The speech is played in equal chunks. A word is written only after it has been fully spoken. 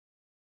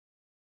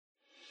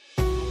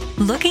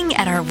Looking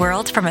at our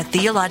world from a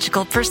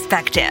theological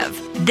perspective.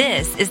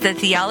 This is the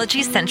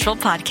Theology Central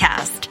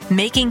Podcast,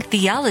 making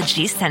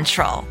theology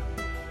central.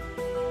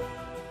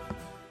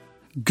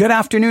 Good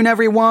afternoon,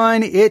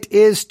 everyone. It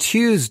is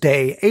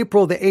Tuesday,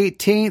 April the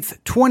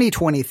 18th,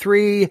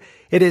 2023.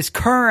 It is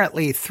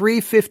currently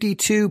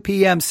 3:52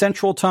 p.m.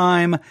 Central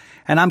Time,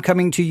 and I'm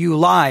coming to you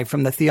live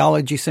from the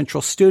Theology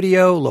Central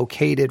studio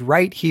located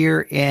right here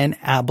in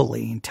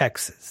Abilene,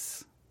 Texas.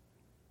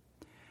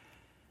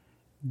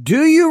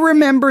 Do you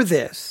remember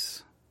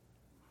this?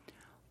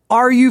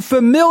 Are you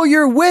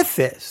familiar with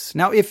this?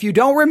 Now, if you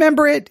don't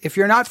remember it, if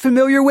you're not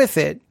familiar with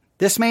it,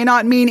 this may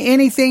not mean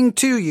anything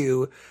to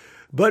you,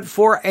 but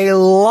for a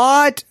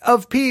lot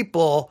of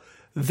people,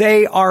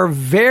 they are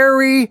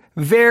very,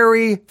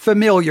 very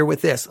familiar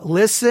with this.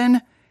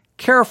 Listen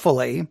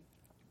carefully,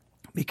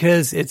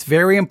 because it's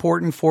very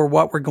important for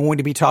what we're going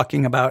to be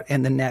talking about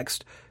in the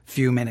next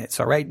few minutes.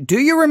 All right. Do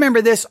you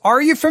remember this?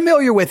 Are you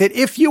familiar with it?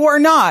 If you are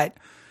not,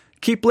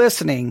 keep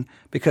listening,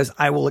 because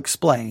I will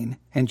explain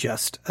in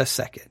just a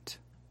second.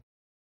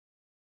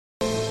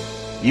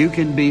 You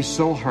can be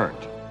so hurt,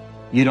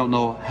 you don't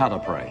know how to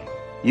pray.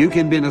 You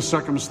can be in a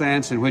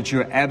circumstance in which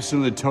you're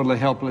absolutely, totally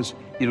helpless.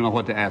 You don't know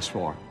what to ask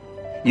for.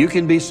 You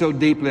can be so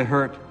deeply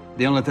hurt,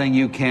 the only thing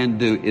you can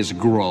do is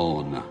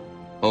groan.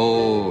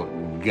 Oh,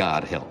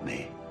 God, help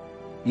me.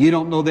 You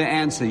don't know the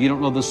answer. You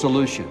don't know the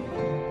solution.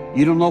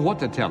 You don't know what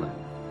to tell him.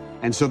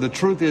 And so the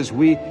truth is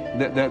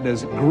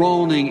there's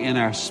groaning in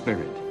our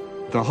spirit.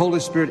 The Holy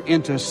Spirit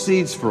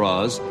intercedes for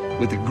us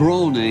with the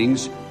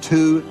groanings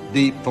too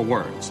deep for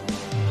words.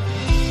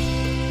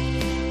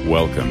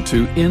 Welcome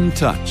to In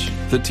Touch,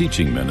 the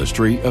teaching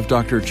ministry of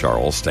Dr.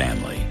 Charles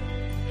Stanley.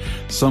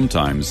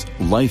 Sometimes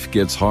life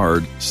gets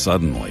hard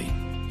suddenly.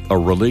 A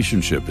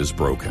relationship is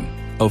broken.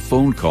 A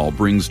phone call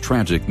brings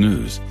tragic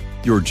news.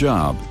 Your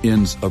job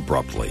ends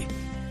abruptly.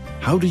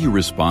 How do you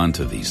respond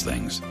to these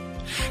things?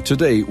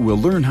 Today, we'll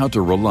learn how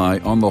to rely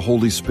on the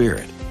Holy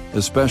Spirit,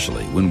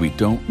 especially when we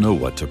don't know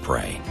what to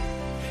pray.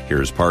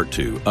 Here's part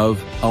 2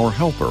 of Our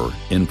Helper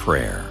in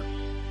Prayer.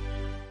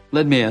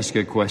 Let me ask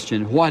you a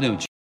question. Why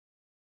don't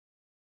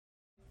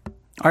you?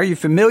 Are you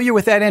familiar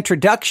with that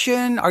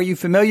introduction? Are you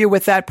familiar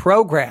with that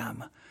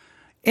program?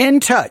 In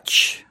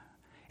Touch.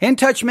 In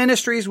Touch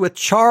Ministries with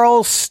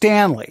Charles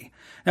Stanley.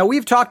 Now,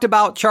 we've talked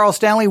about Charles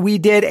Stanley. We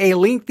did a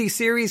lengthy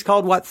series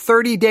called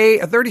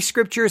 30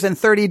 Scriptures in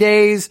 30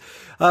 Days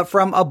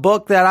from a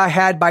book that I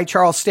had by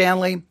Charles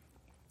Stanley.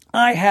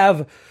 I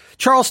have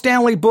Charles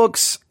Stanley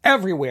books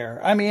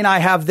everywhere. I mean, I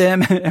have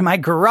them in my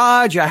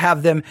garage. I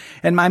have them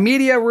in my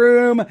media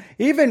room,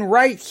 even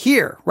right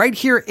here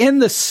in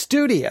the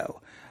studio.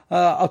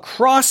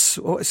 Across,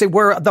 say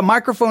where the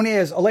microphone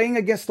is, laying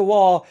against the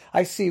wall,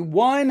 I see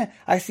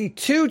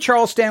 2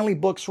 Charles Stanley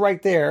books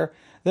right there.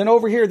 Then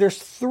over here, there's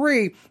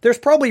 3. There's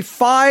probably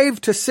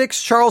 5 to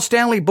 6 Charles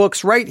Stanley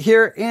books right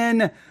here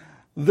in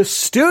the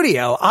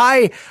studio.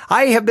 I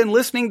have been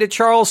listening to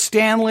Charles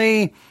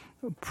Stanley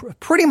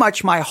pretty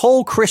much my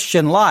whole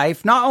Christian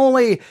life. Not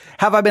only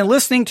have I been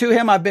listening to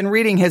him, I've been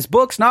reading his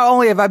books. Not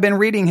only have I been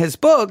reading his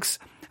books,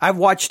 I've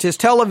watched his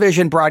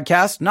television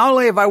broadcast. Not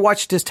only have I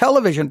watched his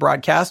television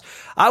broadcast,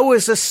 I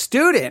was a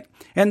student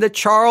in the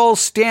Charles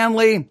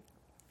Stanley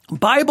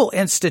Bible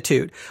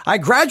Institute. I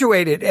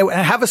graduated and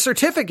have a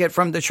certificate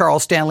from the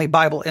Charles Stanley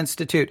Bible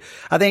Institute.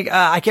 I think,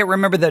 I can't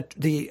remember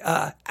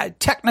the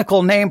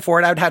technical name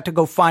for it. I would have to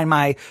go find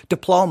my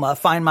diploma,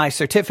 find my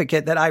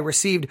certificate that I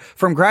received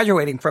from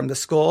graduating from the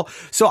school.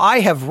 So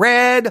I have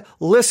read,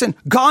 listened,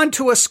 gone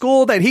to a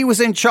school that he was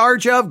in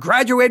charge of,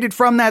 graduated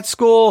from that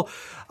school.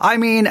 I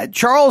mean,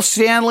 Charles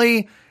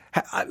Stanley,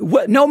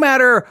 no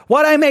matter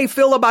what I may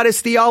feel about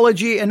his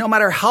theology and no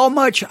matter how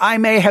much I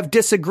may have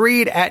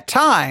disagreed at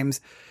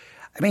times,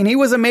 I mean, he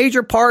was a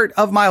major part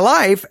of my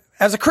life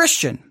as a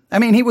Christian. I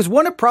mean, he was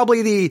one of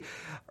probably the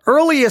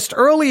earliest,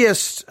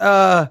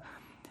 I'm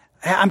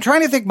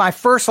trying to think my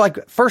first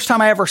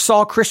time I ever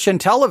saw Christian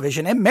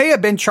television. It may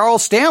have been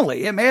Charles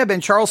Stanley. It may have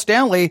been Charles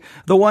Stanley,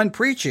 the one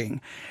preaching.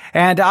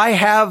 And I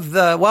have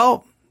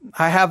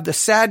the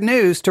sad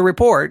news to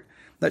report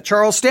that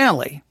Charles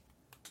Stanley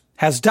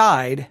has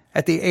died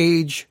at the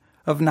age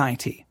of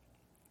 90.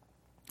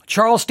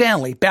 Charles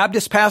Stanley,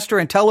 Baptist pastor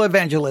and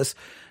televangelist,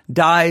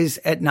 dies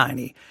at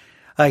 90.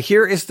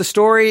 Here is the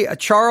story.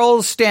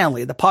 Charles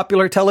Stanley, the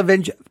popular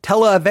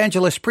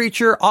televangelist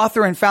preacher,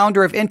 author, and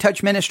founder of In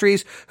Touch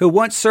Ministries, who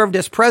once served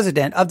as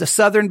president of the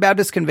Southern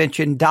Baptist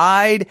Convention,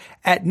 died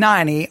at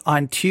 90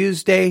 on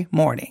Tuesday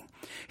morning.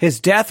 His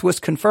death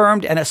was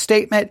confirmed in a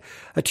statement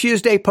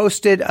Tuesday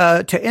posted to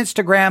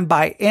Instagram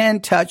by In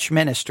Touch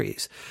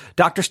Ministries.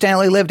 Dr.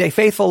 Stanley lived a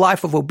faithful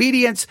life of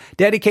obedience,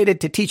 dedicated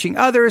to teaching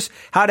others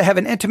how to have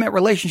an intimate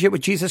relationship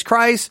with Jesus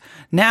Christ.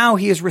 Now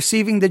he is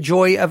receiving the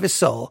joy of his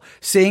soul,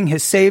 seeing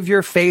his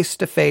Savior face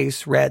to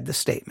face, read the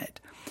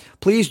statement.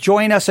 Please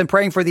join us in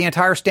praying for the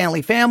entire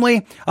Stanley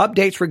family.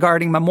 Updates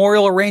regarding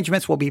memorial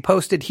arrangements will be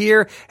posted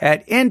here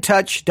at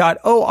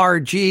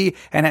intouch.org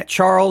and at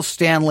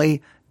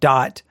charlesstanley.com.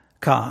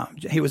 com.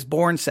 He was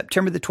born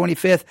September the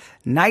 25th,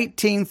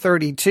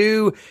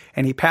 1932,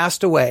 and he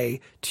passed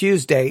away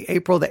Tuesday,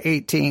 April the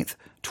 18th,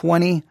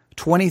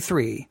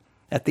 2023,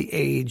 at the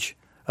age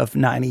of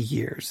 90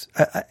 years,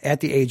 at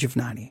the age of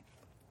 90.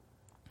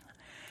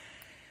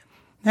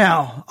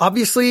 Now,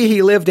 obviously,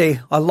 he lived a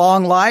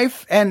long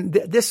life, and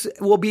this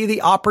will be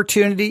the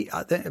opportunity,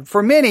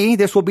 for many,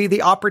 this will be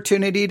the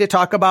opportunity to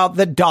talk about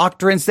the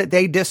doctrines that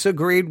they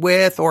disagreed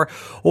with,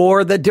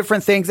 or the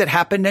different things that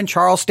happened in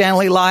Charles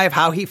Stanley's life,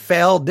 how he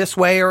failed this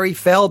way, or he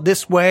failed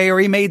this way,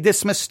 or he made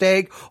this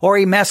mistake, or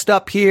he messed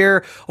up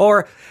here,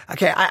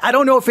 I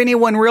don't know if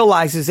anyone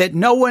realizes it.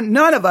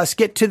 None of us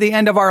get to the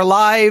end of our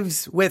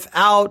lives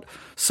without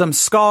some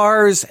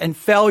scars and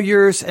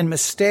failures and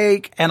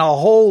mistake and a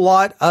whole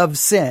lot of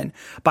sin.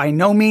 By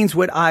no means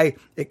would I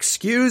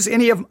excuse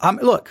any of,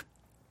 look,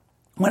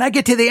 when I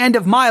get to the end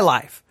of my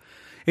life,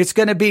 it's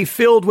going to be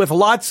filled with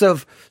lots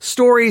of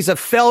stories of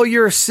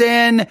failure,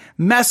 sin,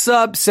 mess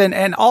ups,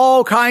 and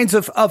all kinds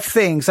of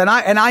things. And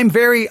I'm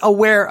very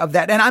aware of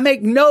that. And I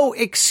make no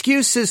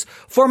excuses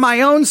for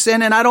my own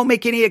sin, and I don't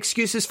make any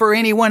excuses for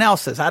anyone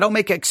else's. I don't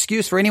make an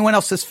excuse for anyone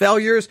else's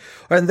failures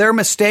or their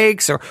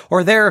mistakes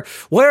or their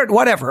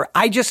whatever.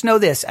 I just know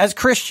this. As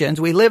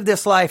Christians, we live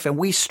this life and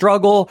we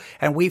struggle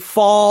and we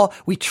fall.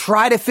 We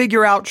try to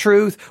figure out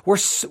truth. We're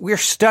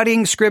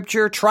studying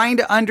scripture, trying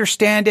to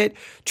understand it,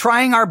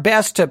 trying our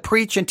best to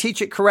preach and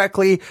teach it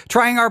correctly,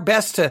 trying our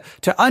best to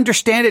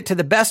understand it to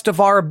the best of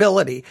our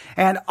ability.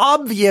 And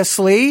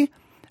obviously,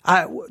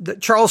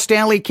 Charles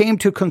Stanley came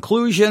to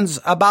conclusions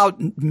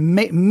about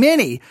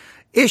many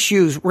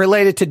issues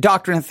related to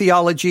doctrine and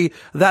theology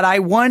that I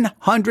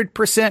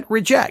 100%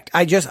 reject.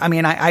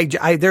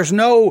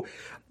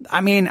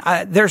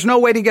 There's no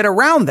way to get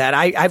around that.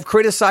 I've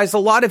criticized a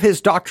lot of his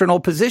doctrinal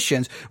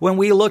positions. When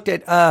we looked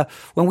at,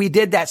 when we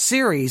did that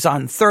series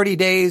on 30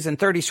 days and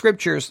 30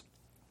 scriptures,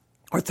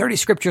 or 30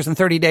 scriptures in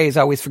 30 days.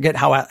 I always forget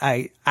how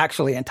I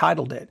actually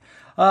entitled it.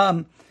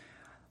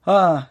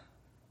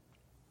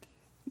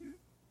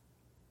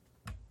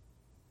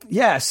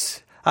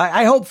 Yes.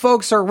 I hope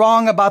folks are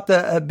wrong about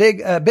the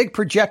big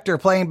projector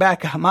playing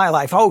back my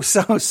life. Oh,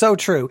 so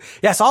true.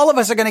 Yes, all of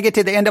us are going to get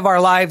to the end of our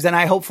lives, and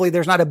hopefully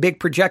there's not a big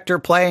projector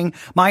playing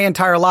my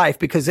entire life,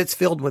 because it's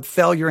filled with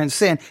failure and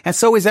sin, and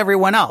so is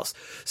everyone else.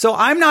 So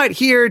I'm not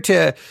here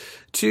to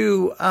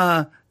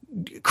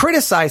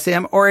criticize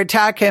him or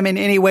attack him in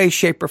any way,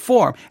 shape, or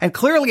form. And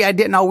clearly I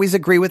didn't always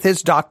agree with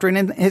his doctrine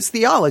and his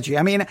theology.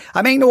 I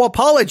make no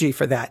apology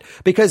for that,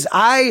 because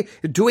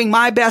doing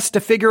my best to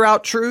figure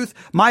out truth,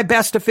 my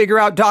best to figure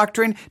out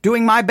doctrine,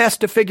 doing my best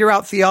to figure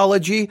out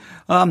theology,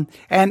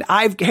 and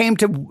I've came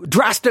to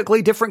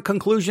drastically different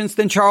conclusions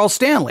than Charles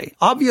Stanley.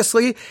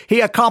 Obviously,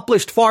 he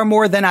accomplished far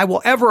more than I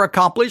will ever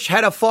accomplish,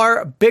 had a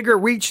far bigger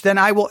reach than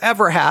I will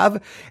ever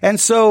have. And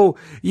so,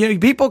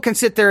 people can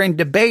sit there and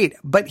debate,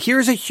 but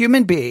here's a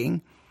human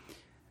being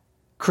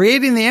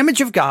created in the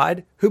image of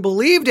God, who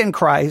believed in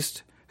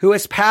Christ, who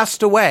has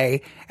passed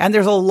away. And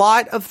there's a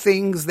lot of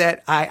things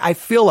that I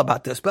feel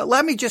about this. But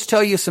let me just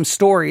tell you some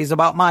stories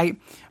about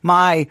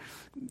my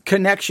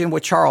connection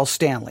with Charles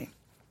Stanley.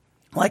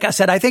 Like I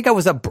said, I think I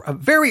was a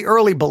very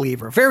early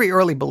believer.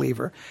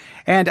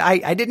 And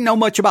I didn't know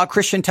much about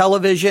Christian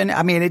television.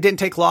 It didn't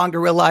take long to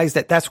realize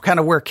that that's kind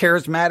of where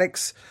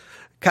charismatics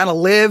kind of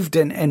lived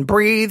and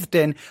breathed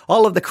and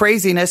all of the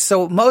craziness.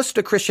 So most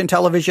of Christian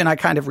television I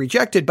kind of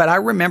rejected, but I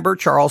remember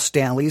Charles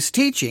Stanley's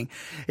teaching.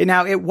 And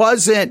now, it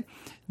wasn't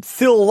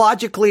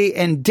theologically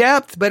in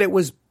depth, but it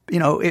was,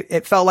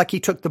 it felt like he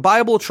took the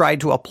Bible,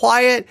 tried to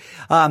apply it.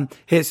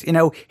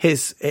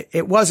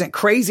 It wasn't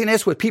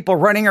craziness with people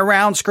running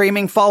around,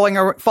 screaming,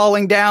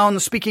 falling down,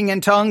 speaking in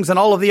tongues, and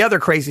all of the other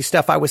crazy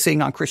stuff I was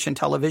seeing on Christian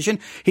television.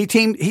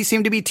 He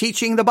seemed to be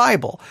teaching the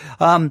Bible.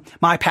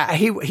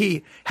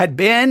 He had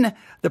been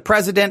the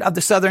president of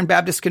the Southern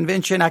Baptist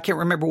Convention. I can't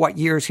remember what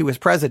years he was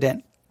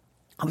president.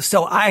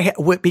 So I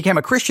became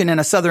a Christian in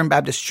a Southern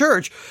Baptist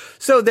church.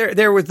 So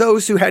there were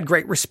those who had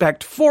great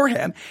respect for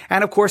him.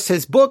 And of course,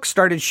 his book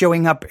started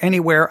showing up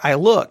anywhere I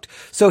looked.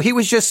 So he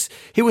was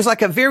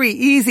like a very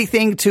easy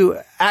thing to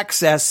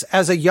access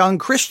as a young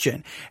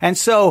Christian. And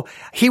so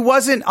he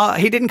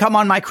didn't come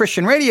on my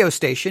Christian radio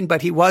station,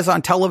 but he was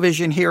on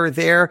television here or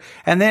there.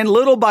 And then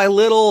little by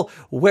little,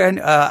 when,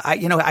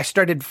 I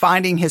started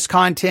finding his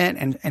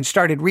content and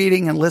started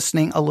reading and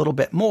listening a little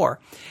bit more.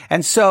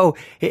 And so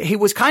he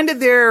was kind of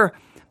there.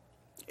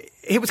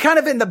 He was kind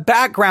of in the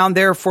background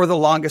there for the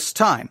longest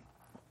time.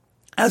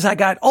 As I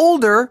got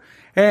older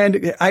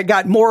and I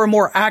got more and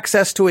more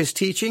access to his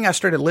teaching, I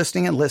started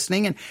listening and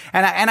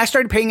I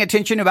started paying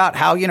attention about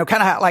how,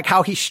 kind of like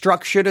how he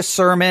structured a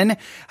sermon.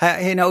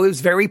 It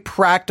was very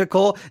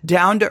practical,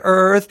 down to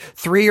earth,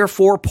 3 or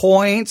 4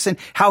 points, and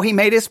how he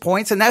made his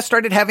points. And that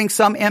started having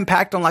some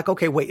impact on, like,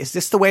 okay, wait, is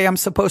this the way I'm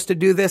supposed to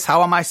do this?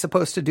 How am I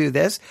supposed to do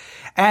this?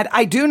 And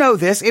I do know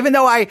this, even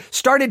though I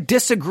started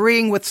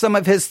disagreeing with some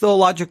of his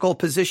theological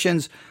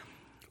positions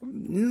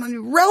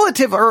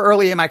relative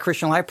early in my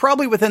Christian life,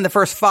 probably within the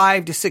first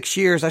 5 to 6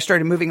 years, I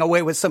started moving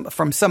away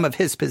from some of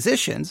his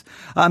positions.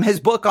 His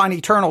book on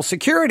eternal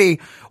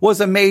security was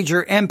a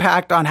major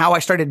impact on how I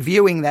started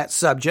viewing that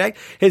subject.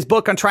 His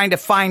book on trying to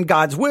find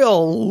God's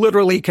will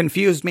literally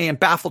confused me and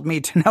baffled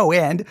me to no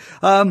end.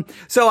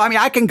 So, I mean,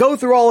 I can go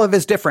through all of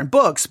his different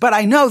books, but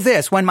I know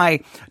this, when my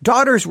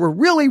daughters were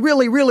really,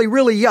 really, really,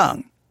 really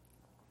young,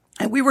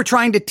 and we were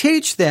trying to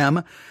teach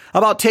them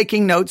about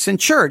taking notes in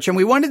church. And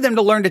we wanted them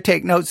to learn to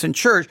take notes in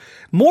church,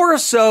 more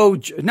so,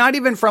 not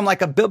even from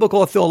like a biblical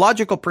or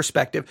theological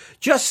perspective,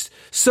 just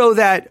so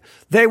that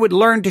they would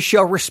learn to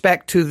show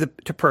respect to the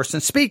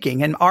person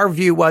speaking. And our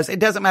view was, it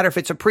doesn't matter if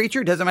it's a preacher,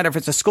 it doesn't matter if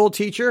it's a school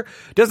teacher,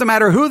 it doesn't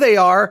matter who they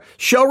are,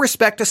 show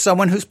respect to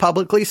someone who's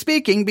publicly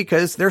speaking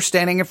because they're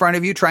standing in front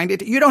of you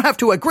you don't have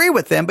to agree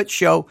with them, but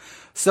show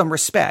some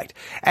respect.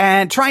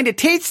 And trying to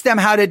teach them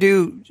how to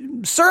do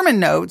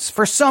sermon notes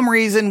for some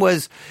reason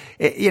was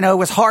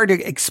hard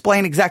to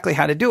explain exactly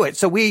how to do it.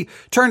 So we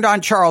turned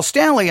on Charles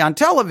Stanley on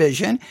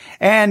television,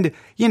 and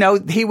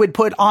he would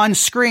put on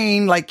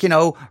screen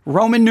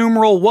Roman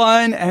numeral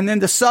 1 and then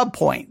the sub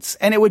points.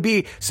 And it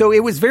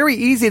was very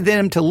easy for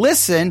them to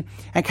listen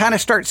and kind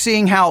of start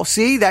seeing how,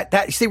 see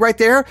right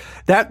there,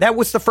 that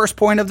was the first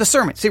point of the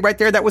sermon. See right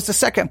there, that was the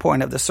second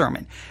point of the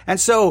sermon. And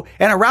so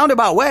in a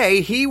roundabout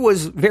way, he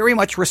was very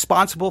much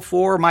responsible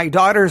for my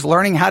daughters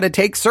learning how to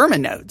take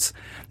sermon notes.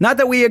 Not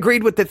that we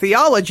agreed with the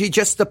theology,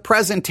 just the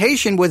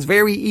presentation was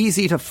very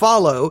easy to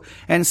follow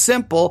and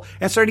simple,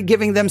 and started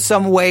giving them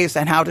some ways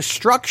on how to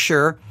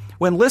structure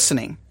when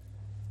listening.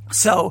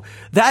 So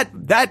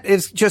that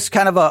is just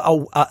kind of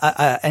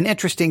an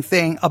interesting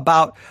thing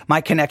about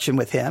my connection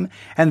with him.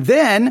 And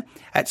then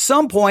at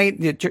some point,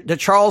 the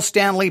Charles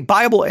Stanley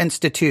Bible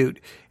Institute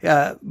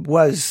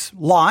was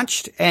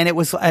launched, and it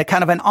was a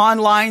kind of an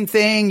online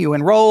thing. You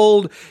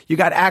enrolled, you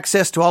got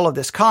access to all of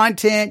this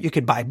content, you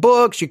could buy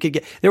books,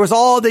 there was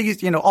all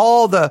these,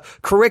 all the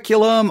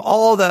curriculum,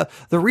 all the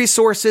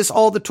resources,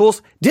 all the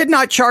tools. Did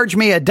not charge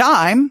me a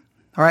dime.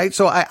 All right.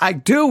 So I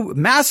do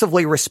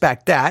massively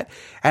respect that.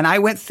 And I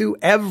went through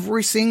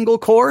every single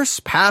course,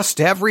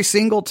 passed every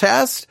single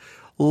test,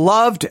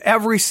 loved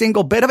every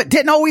single bit of it.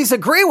 Didn't always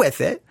agree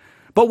with it.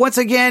 But once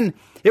again,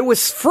 it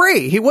was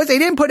free. He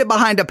didn't put it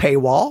behind a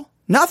paywall.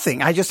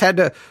 Nothing. I just had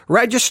to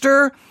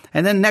register.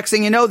 And then next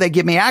thing you know, they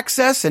give me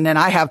access, and then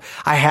I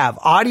have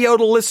audio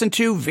to listen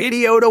to,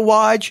 video to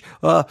watch,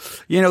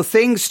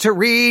 things to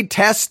read,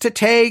 tests to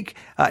take.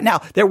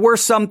 Now there were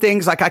some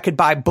things like I could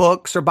buy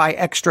books or buy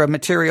extra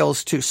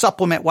materials to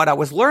supplement what I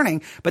was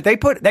learning, but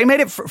they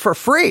made it for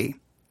free.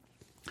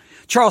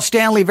 Charles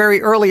Stanley,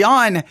 very early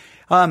on,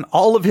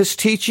 all of his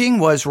teaching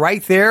was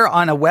right there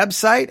on a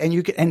website,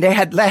 and they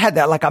had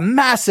that like a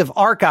massive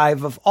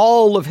archive of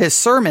all of his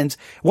sermons.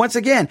 Once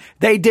again,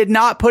 they did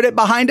not put it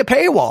behind a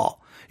paywall.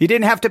 You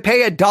didn't have to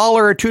pay $1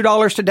 or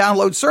 $2 to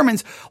download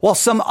sermons, while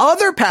some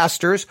other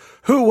pastors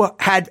who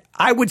had,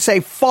 I would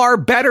say, far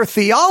better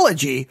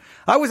theology,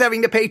 I was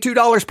having to pay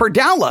 $2 per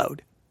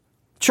download.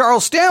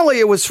 Charles Stanley,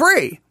 it was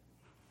free.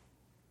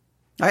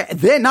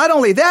 Then not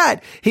only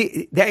that,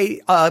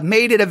 they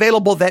made it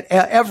available that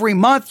every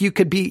month you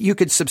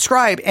could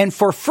subscribe, and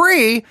for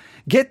free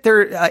get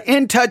their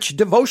In Touch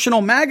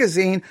devotional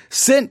magazine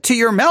sent to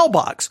your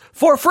mailbox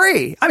for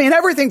free. I mean,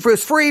 everything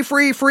was free.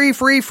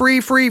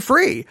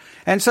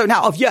 And so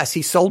now, yes,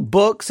 he sold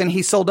books and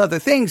he sold other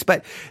things,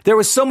 but there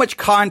was so much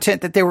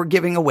content that they were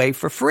giving away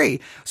for free.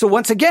 So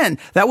once again,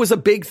 that was a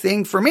big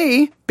thing for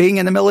me. Being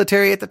in the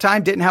military at the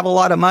time, didn't have a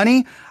lot of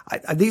money.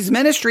 These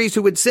ministries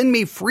who would send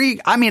me free,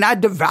 I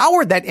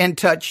devoured that In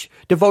Touch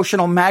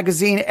devotional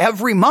magazine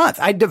every month.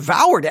 I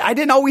devoured it. I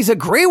didn't always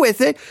agree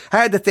with it. I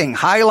had the thing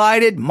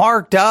highlighted,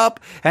 marked up,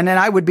 and then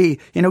I would be,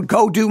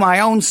 go do my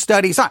own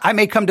studies. I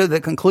may come to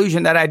the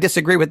conclusion that I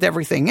disagree with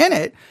everything in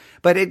it,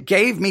 but it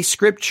gave me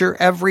scripture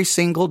every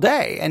single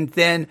day. And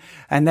then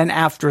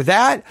after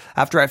that,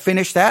 after I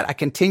finished that, I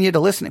continued to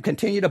listen and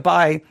continue to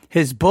buy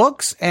his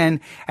books. And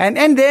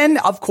then,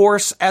 of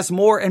course, as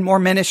more and more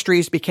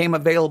ministries became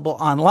available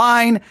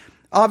online,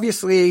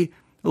 obviously,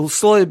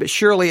 slowly but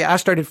surely, I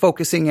started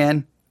focusing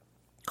in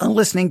on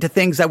listening to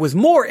things I was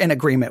more in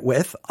agreement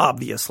with,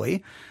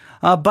 obviously.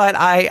 But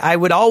I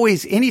would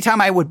always,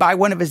 anytime I would buy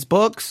one of his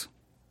books,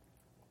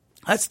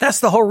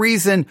 that's the whole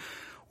reason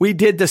we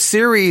did the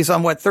series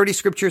on 30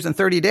 scriptures in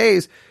 30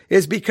 days,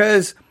 is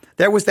because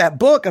there was that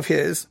book of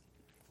his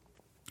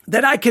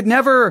that I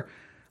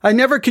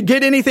never could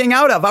get anything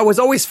out of. I was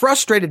always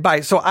frustrated by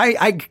it. So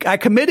I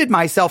committed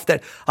myself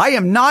that I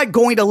am not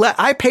going to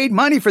I paid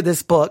money for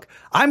this book.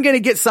 I'm going to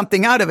get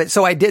something out of it.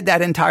 So I did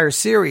that entire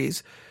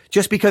series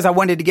just because I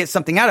wanted to get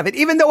something out of it.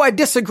 Even though I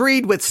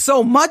disagreed with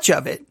so much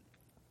of it,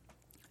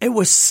 it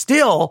was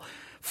still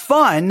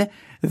fun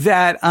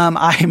that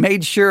I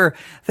made sure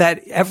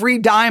that every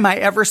dime I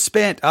ever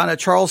spent on a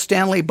Charles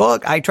Stanley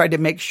book, I tried to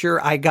make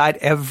sure I got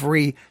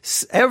every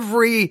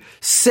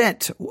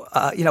cent,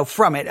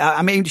 from it.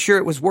 I made sure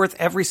it was worth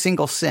every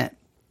single cent.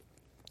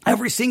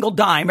 Every single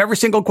dime, every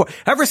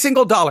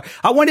single dollar.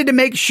 I wanted to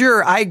make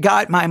sure I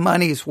got my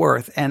money's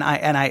worth, and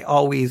I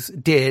always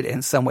did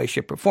in some way,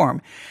 shape, or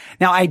form.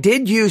 Now, I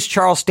did use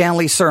Charles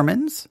Stanley's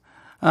sermons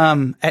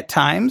at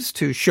times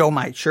to show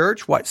my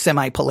church what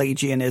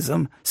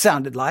semi-Pelagianism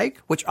sounded like,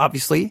 which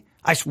obviously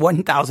I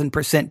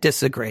 1,000%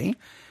 disagree.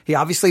 He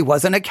obviously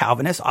wasn't a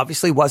Calvinist,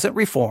 obviously wasn't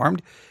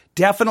Reformed,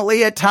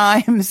 definitely at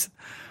times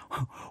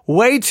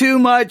way too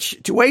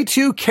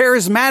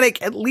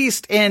charismatic, at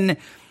least in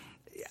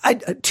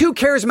too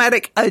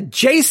charismatic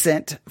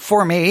adjacent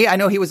for me. I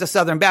know he was a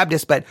Southern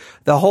Baptist, but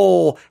the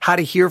whole how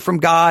to hear from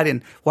God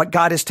and what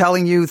God is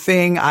telling you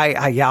thing,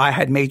 I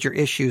had major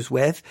issues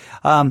with.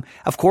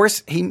 Of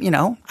course,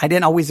 I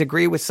didn't always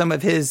agree with some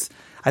of his.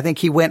 I think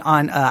he went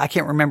on, I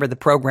can't remember the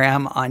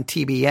program on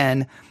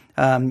TBN,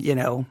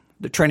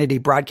 the Trinity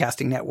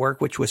Broadcasting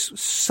Network, which was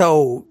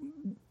so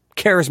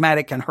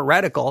charismatic and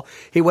heretical.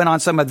 He went on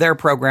some of their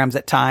programs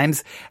at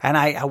times, and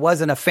I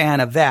wasn't a fan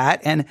of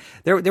that. And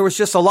there was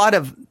just a lot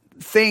of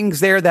things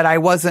there that I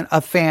wasn't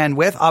a fan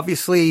with.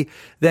 Obviously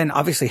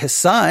his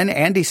son,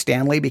 Andy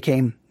Stanley,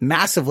 became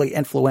massively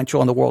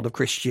influential in the world of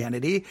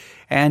Christianity.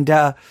 And,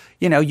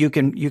 we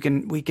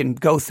can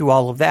go through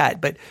all of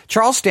that. But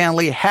Charles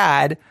Stanley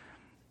had,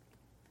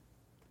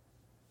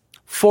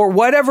 for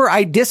whatever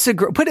I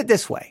disagree, put it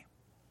this way,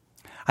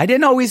 I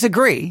didn't always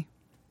agree,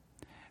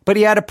 but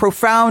he had a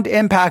profound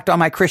impact on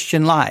my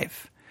Christian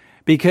life,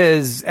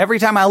 because every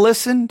time I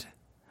listened,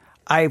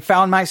 I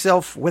found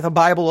myself with a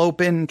Bible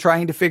open,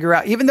 trying to figure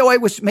out, even though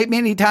it was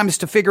many times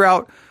to figure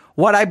out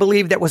what I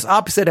believed that was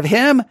opposite of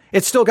him,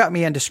 it still got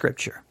me into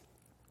Scripture.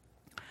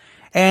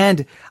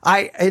 And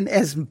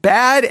as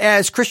bad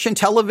as Christian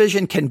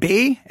television can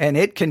be, and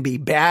it can be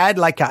bad,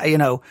 I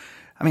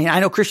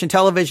know Christian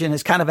television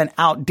is kind of an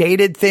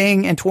outdated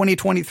thing in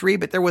 2023,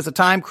 but there was a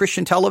time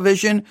Christian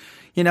television,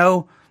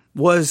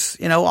 was,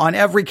 on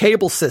every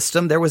cable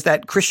system, there was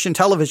that Christian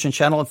television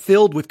channel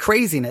filled with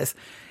craziness.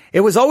 It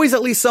was always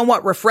at least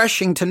somewhat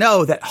refreshing to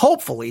know that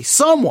hopefully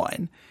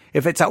someone,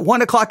 if it's at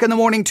 1 o'clock in the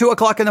morning, 2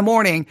 o'clock in the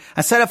morning,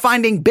 instead of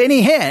finding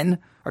Benny Hinn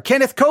or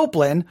Kenneth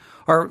Copeland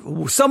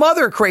or some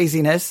other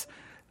craziness,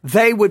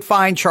 they would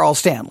find Charles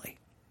Stanley.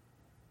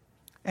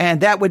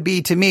 And that would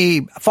be, to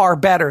me, far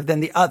better than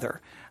the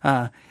other.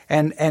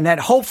 And that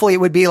hopefully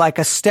it would be like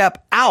a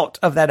step out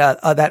of that.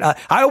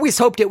 I always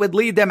hoped it would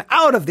lead them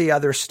out of the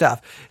other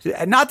stuff.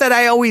 Not that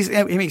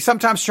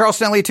sometimes Charles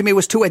Stanley to me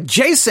was too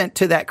adjacent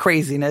to that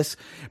craziness,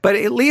 but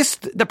at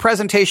least the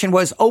presentation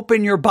was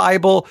open your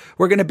Bible.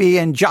 We're going to be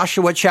in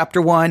Joshua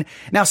chapter 1.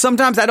 Now,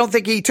 sometimes I don't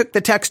think he took the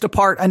text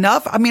apart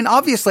enough. I mean,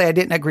 obviously I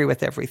didn't agree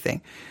with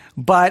everything,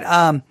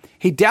 but,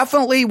 he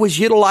definitely was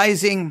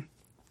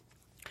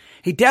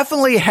he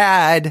definitely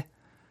had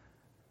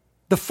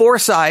the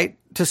foresight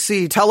to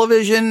see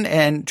television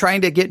and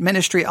trying to get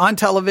ministry on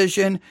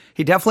television.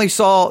 He definitely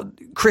saw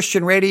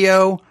Christian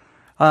radio.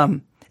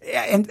 And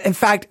in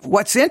fact,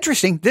 what's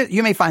interesting,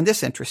 you may find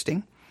this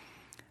interesting.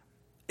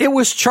 It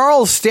was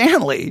Charles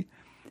Stanley.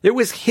 It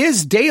was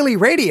his daily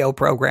radio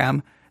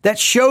program that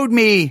showed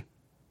me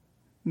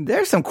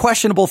there's some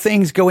questionable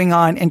things going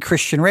on in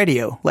Christian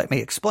radio. Let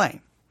me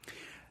explain.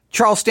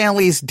 Charles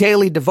Stanley's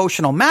daily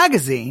devotional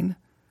magazine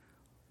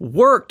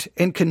worked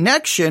in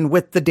connection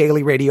with the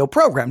daily radio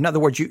program. In other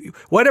words,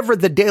 whatever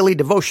the daily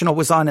devotional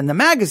was on in the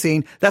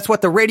magazine, that's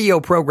what the radio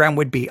program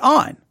would be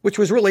on, which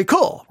was really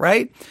cool,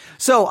 right?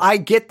 So I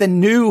get the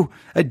new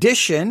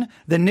edition,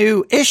 the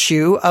new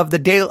issue of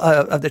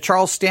the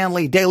Charles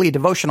Stanley Daily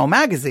Devotional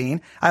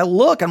Magazine. I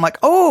look, I'm like,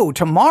 oh,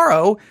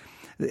 tomorrow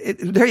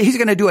he's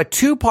going to do a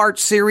 2-part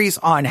series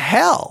on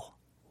hell.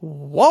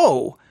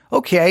 Whoa.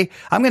 Okay,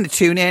 I'm going to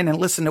tune in and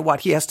listen to what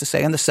he has to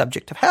say on the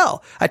subject of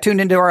hell. I tuned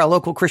into our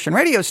local Christian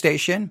radio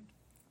station.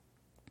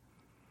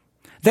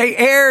 They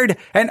aired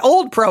an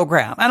old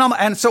program,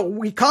 and so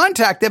we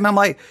contacted them. I'm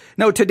like,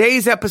 no,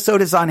 today's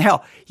episode is on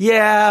hell.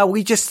 Yeah,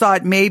 we just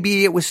thought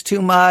maybe it was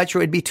too much or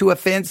it'd be too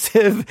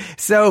offensive,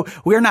 so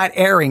we're not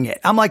airing it.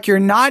 I'm like,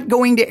 you're not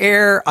going to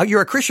air,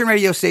 you're a Christian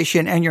radio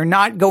station, and you're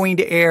not going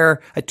to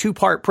air a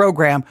 2-part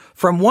program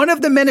from one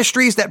of the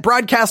ministries that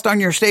broadcast on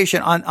your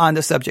station on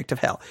the subject of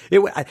hell.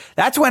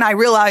 That's when I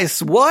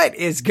realized what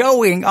is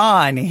going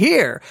on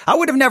here. I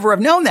would have never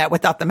have known that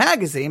without the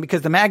magazine,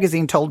 because the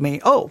magazine told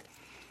me,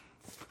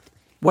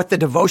 what the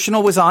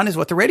devotional was on is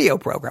what the radio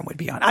program would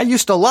be on. I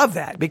used to love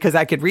that because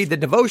I could read the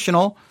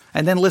devotional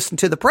and then listen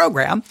to the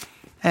program.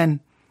 And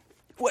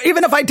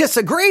even if I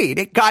disagreed,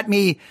 it got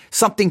me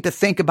something to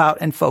think about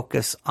and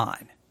focus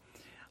on.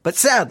 But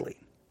sadly,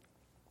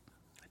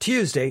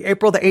 Tuesday,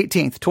 April the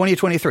 18th,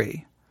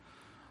 2023,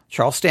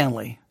 Charles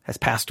Stanley has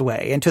passed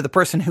away. And to the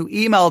person who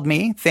emailed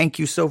me, thank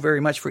you so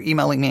very much for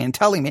emailing me and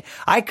telling me.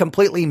 I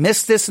completely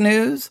missed this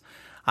news.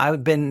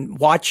 I've been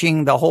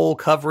watching the whole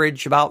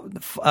coverage about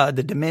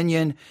the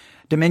Dominion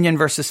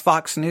versus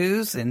Fox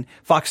News, and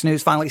Fox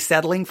News finally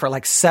settling for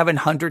like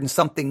 $700 and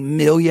something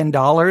million.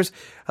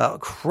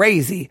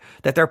 Crazy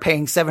that they're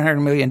paying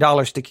 $700 million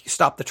to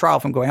stop the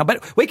trial from going on.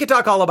 But we could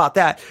talk all about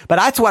that. But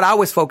that's what I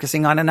was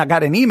focusing on. And I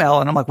got an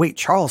email and I'm like, wait,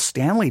 Charles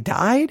Stanley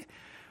died?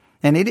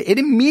 And it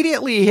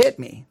immediately hit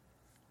me.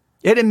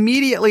 It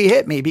immediately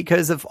hit me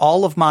because of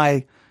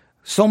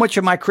so much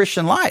of my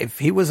Christian life.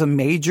 He was a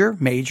major,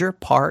 major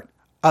part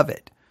of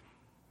it.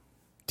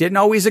 Didn't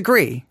always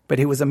agree, but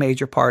he was a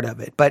major part of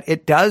it. But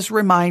it does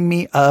remind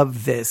me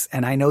of this.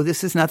 And I know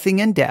this is nothing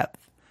in depth.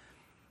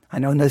 I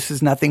know this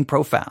is nothing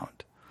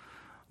profound.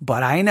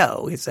 But I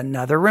know it's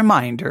another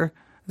reminder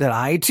that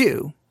I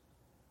too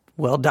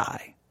will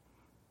die.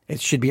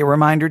 It should be a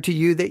reminder to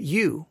you that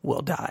you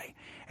will die.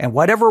 And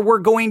whatever we're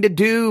going to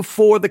do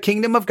for the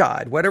kingdom of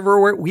God,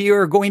 whatever we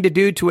are going to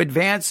do to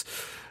advance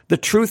the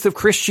truth of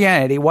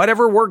Christianity,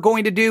 whatever we're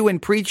going to do in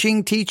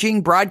preaching,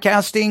 teaching,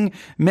 broadcasting,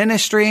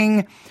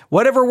 ministering,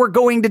 whatever we're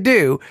going to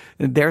do,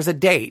 there's a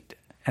date.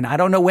 And I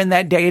don't know when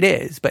that date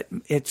is, but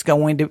it's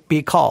going to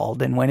be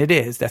called. And when it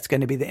is, that's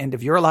going to be the end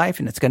of your life,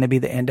 and it's going to be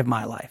the end of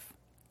my life.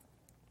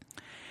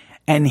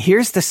 And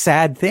here's the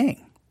sad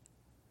thing.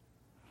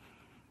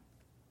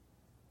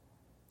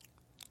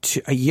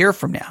 A year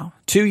from now,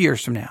 2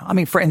 years from now. I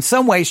mean, in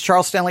some ways,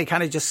 Charles Stanley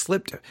kind of just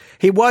slipped.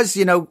 He was,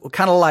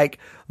 kind of like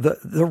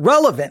the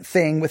relevant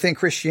thing within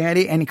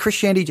Christianity. And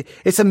Christianity,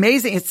 it's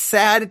amazing. It's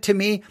sad to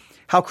me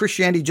how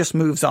Christianity just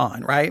moves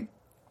on, right?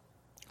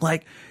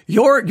 Like,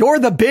 you're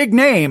the big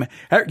name.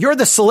 You're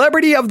the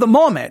celebrity of the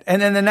moment. And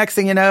then the next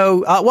thing you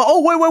know,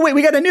 wait,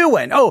 we got a new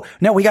one. Oh,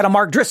 no, we got a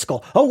Mark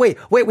Driscoll. Oh, wait,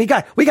 we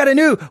got a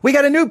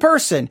new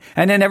person.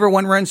 And then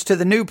everyone runs to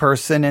the new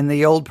person, and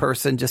the old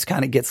person just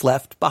kind of gets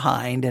left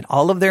behind, and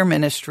all of their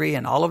ministry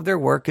and all of their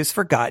work is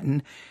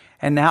forgotten.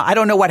 And now I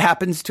don't know what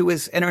happens to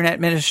his internet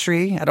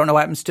ministry. I don't know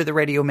what happens to the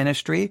radio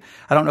ministry.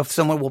 I don't know if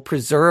someone will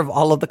preserve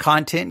all of the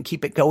content and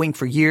keep it going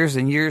for years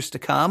and years to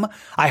come.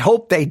 I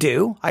hope they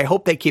do. I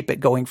hope they keep it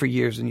going for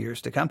years and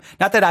years to come.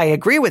 Not that I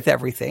agree with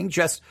everything,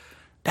 just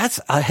that's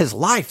his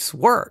life's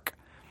work.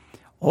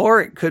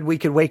 Or we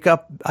could wake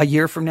up a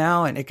year from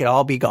now and it could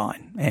all be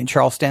gone, and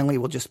Charles Stanley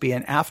will just be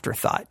an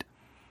afterthought.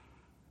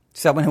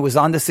 Someone who was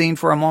on the scene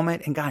for a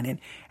moment and gone.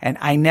 And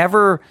I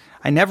never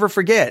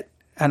forget.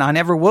 And I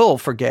never will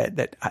forget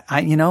that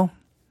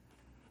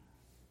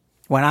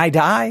when I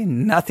die,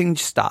 nothing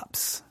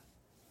stops.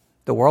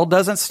 The world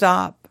doesn't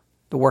stop.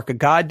 The work of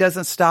God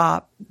doesn't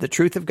stop. The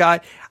truth of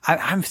God.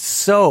 I'm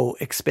so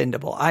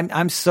expendable.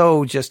 I'm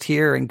so just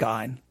here and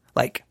gone.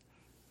 Like,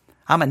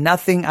 I'm a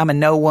nothing. I'm a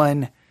no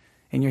one.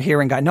 And you're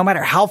here and gone. No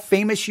matter how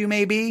famous you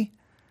may be,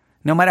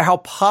 no matter how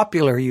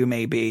popular you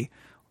may be,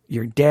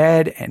 you're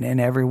dead, and then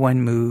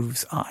everyone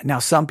moves on. Now,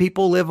 some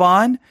people live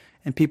on.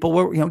 And people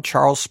will,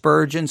 Charles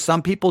Spurgeon,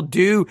 some people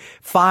do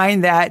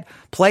find that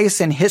place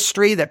in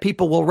history that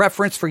people will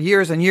reference for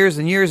years and years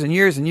and years and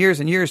years and years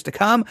and years to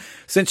come.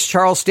 Since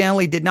Charles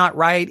Stanley did not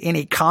write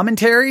any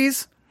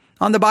commentaries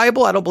on the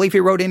Bible, I don't believe he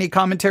wrote any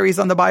commentaries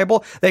on the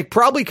Bible. They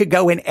probably could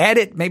go and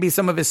edit maybe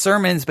some of his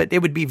sermons, but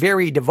it would be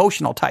very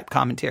devotional type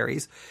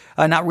commentaries,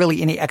 not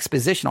really any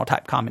expositional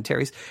type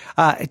commentaries.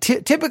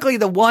 Typically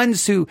the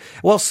ones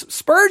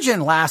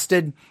Spurgeon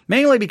lasted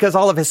mainly because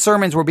all of his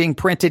sermons were being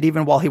printed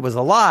even while he was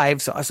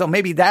alive. So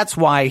maybe that's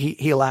why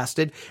he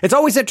lasted. It's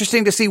always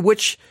interesting to see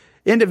which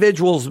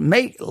individuals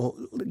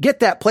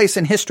get that place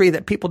in history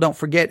that people don't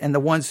forget, and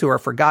the ones who are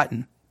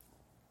forgotten.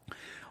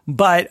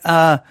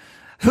 But,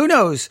 who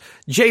knows?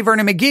 J.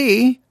 Vernon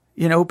McGee,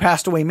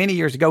 passed away many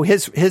years ago.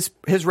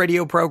 His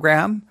radio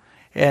program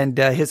and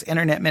his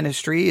internet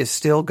ministry is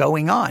still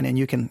going on, and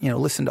you can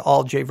listen to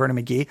all J. Vernon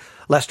McGee.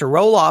 Lester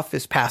Roloff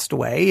has passed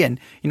away, and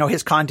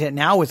his content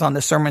now is on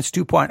the Sermons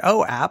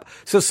 2.0 app.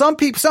 So some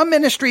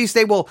ministries,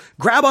 they will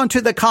grab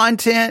onto the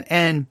content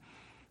and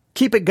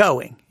keep it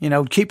going.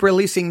 Keep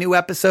releasing new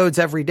episodes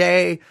every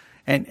day,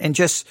 and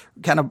just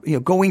kind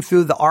of going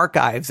through the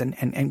archives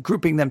and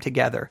grouping them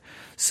together.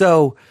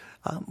 So.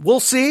 We'll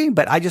see,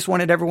 but I just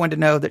wanted everyone to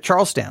know that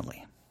Charles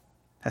Stanley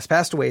has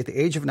passed away at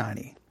the age of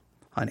 90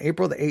 on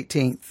April the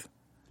 18th,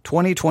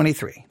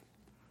 2023.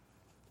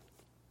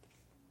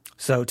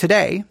 So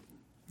today,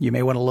 you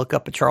may want to look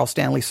up a Charles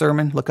Stanley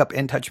sermon, look up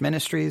In Touch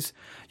Ministries.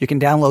 You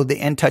can download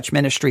the In Touch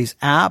Ministries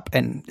app,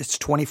 and it's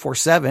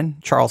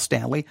 24/7, Charles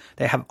Stanley.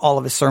 They have all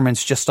of his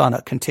sermons just on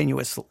a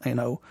continuous,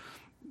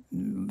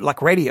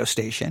 like radio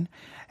station,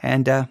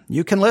 and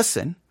you can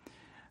listen.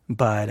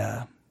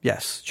 But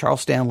yes,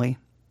 Charles Stanley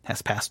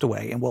has passed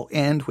away, and we'll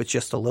end with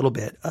just a little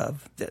bit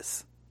of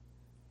this.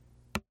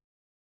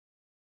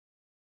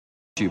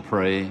 You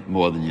pray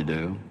more than you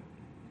do.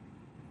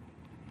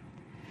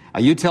 Are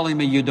you telling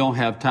me you don't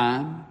have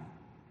time?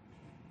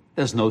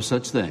 There's no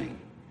such thing.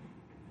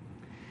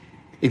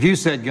 If you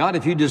said, God,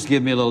 if you just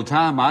give me a little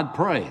time, I'd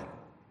pray.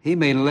 He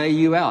may lay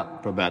you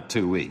out for about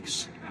 2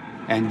 weeks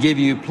and give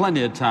you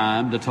plenty of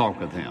time to talk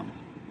with him.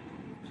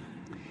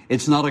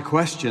 It's not a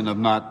question of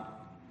not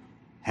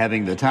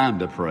having the time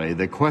to pray.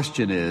 The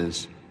question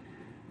is,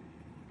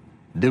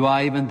 do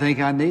I even think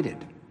I need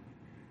it?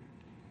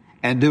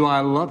 And do I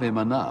love him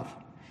enough?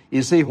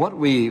 You see, what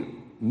we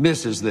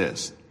miss is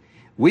this.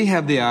 We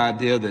have the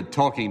idea that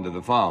talking to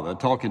the Father,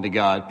 talking to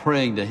God,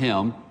 praying to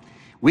him,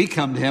 we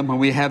come to him when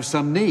we have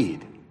some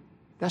need.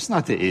 That's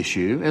not the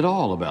issue at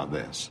all about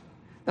this.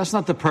 That's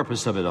not the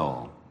purpose of it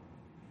all.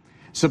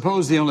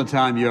 Suppose the only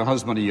time your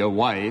husband or your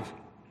wife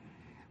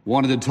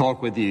wanted to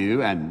talk with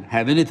you and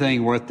have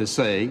anything worth to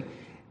say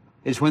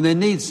is when they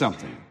need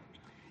something.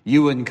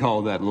 You wouldn't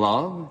call that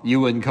love. You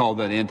wouldn't call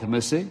that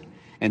intimacy.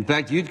 In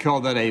fact, you'd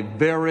call that a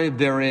very,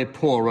 very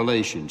poor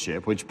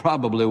relationship, which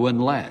probably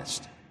wouldn't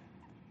last.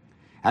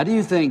 How do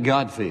you think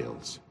God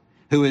feels,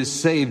 who has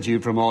saved you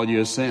from all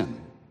your sin,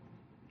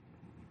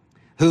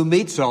 who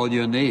meets all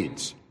your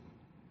needs,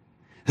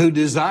 who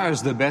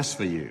desires the best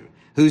for you,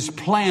 who's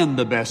planned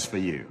the best for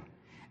you?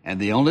 And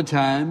the only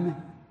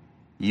time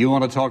you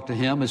want to talk to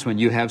him is when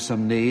you have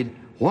some need.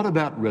 What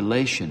about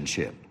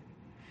relationship?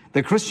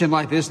 The Christian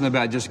life isn't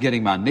about just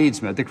getting my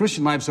needs met. The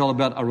Christian life is all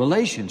about a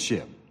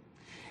relationship.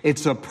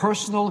 It's a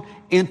personal,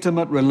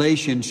 intimate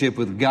relationship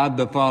with God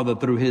the Father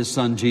through His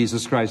Son,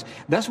 Jesus Christ.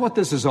 That's what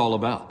this is all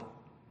about.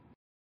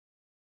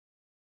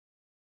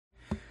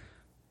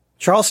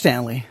 Charles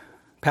Stanley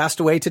passed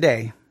away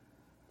today,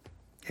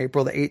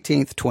 April the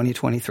 18th,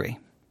 2023.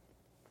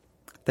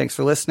 Thanks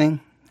for listening.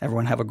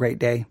 Everyone have a great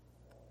day.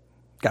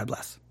 God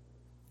bless.